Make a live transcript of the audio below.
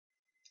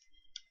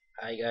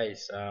Hi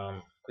guys,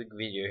 quick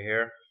video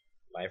here.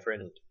 My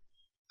friend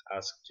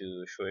asked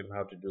to show him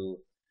how to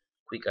do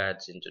quick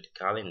adds into the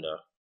calendar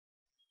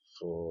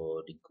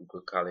for the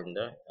Google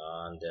Calendar,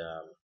 and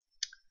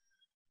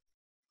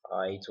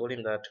I told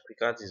him that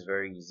quick adds is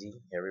very easy.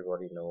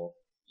 Everybody know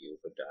you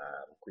could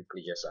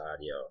quickly just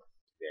add your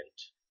event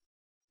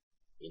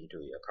into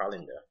your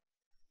calendar.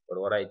 But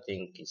what I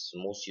think is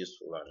most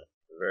useful and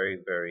very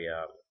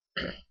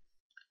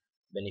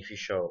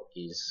beneficial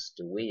is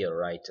the way you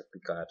write a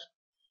quick add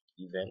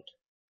event,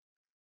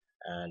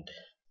 and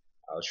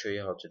I'll show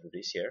you how to do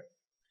this here.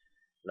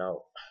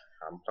 Now,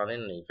 I'm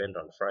planning an event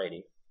on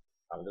Friday.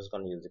 I'm just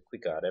going to use a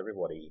quick ad.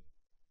 Everybody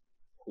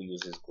who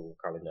uses Google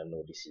Calendar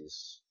know this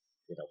is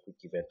quick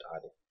event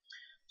ad.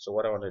 So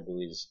what I want to do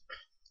is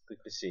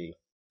quickly say,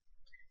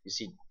 you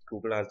see,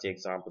 Google has the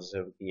example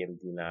 7 p.m.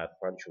 dinner at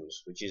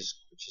Pancho's, which is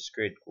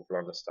great. Google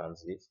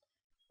understands this,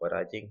 but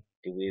I think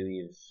the way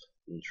we've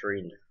been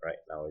trained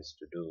right now is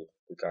to do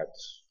quick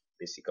ads.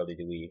 Basically,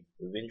 the way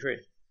we've been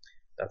trained.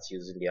 That's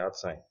using the ad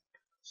sign.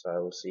 So I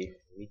will say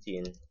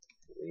meeting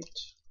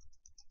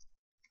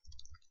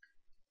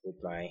with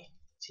my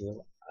team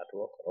at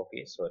work.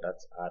 Okay, so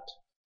that's at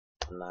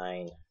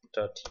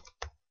 9:30.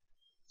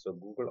 So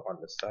Google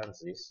understands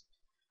this,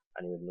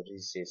 and you'll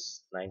notice it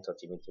says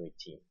 9:30 meeting with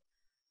team,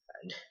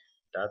 and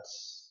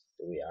that's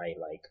the way I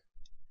like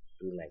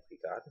doing my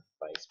quick ad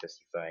by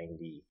specifying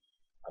the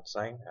at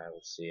sign. I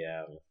would say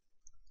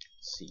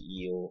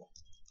CEO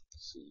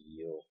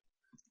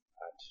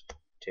at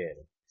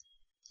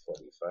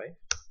 10:45,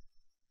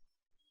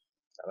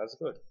 and that's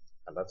good.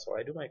 And that's how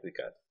I do my quick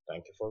ad.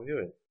 Thank you for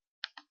viewing.